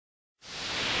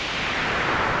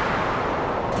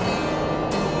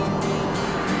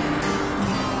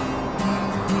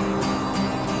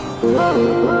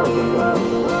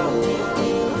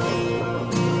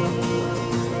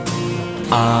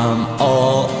I'm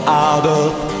all out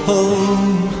of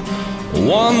hope.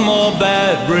 One more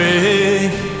bad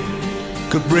break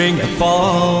could bring a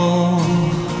fall.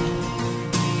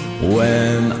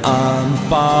 When I'm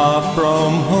far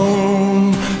from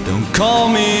home, don't call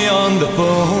me on the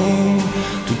phone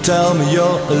to tell me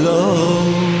you're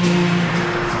alone.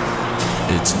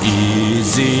 It's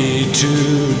easy to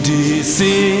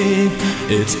deceive,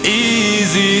 it's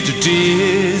easy to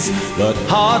tease, but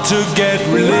hard to get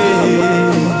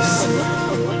release.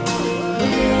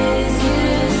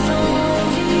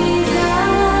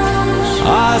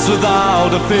 Eyes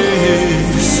without a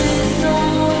face,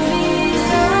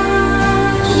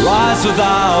 eyes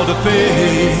without a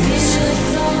face,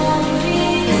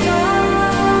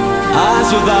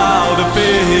 eyes without a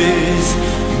face.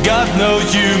 Got no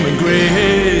human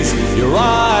grace. Your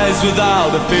eyes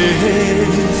without a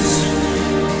face.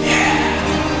 Yeah.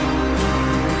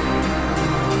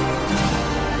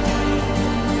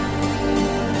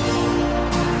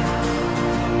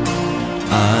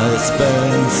 I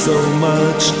spend so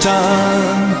much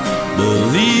time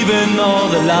believing all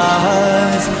the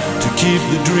lies to keep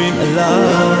the dream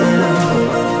alive.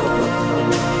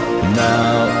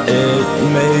 Now it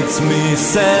makes me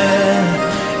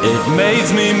sad, it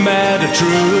makes me mad at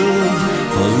truth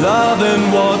for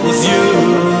loving what was you.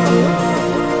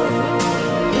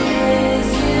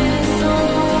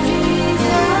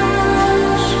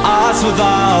 Eyes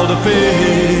without a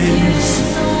face,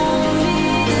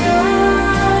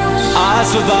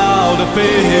 eyes without a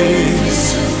face.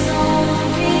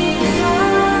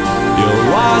 Your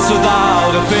eyes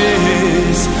without a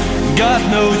face, got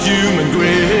no human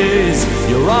grace.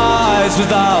 Your eyes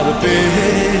without a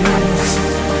face.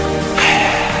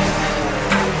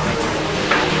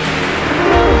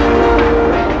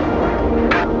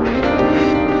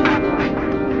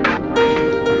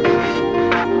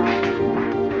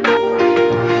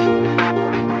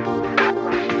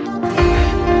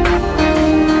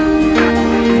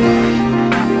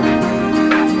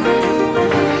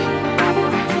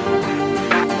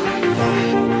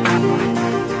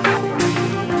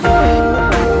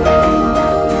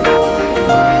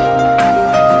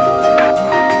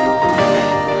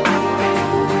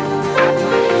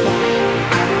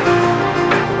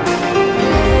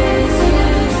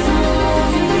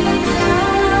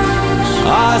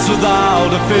 Eyes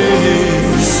without a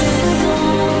face,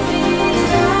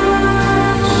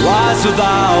 eyes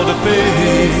without a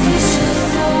face.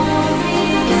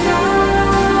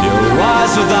 Your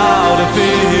eyes without a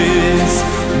face,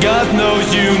 got no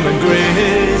human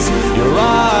grace. Your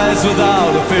eyes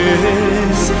without a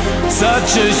face,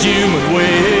 such as human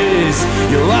ways.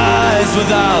 Your eyes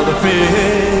without a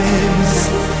face.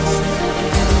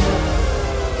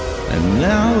 And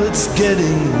now it's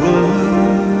getting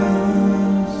worse.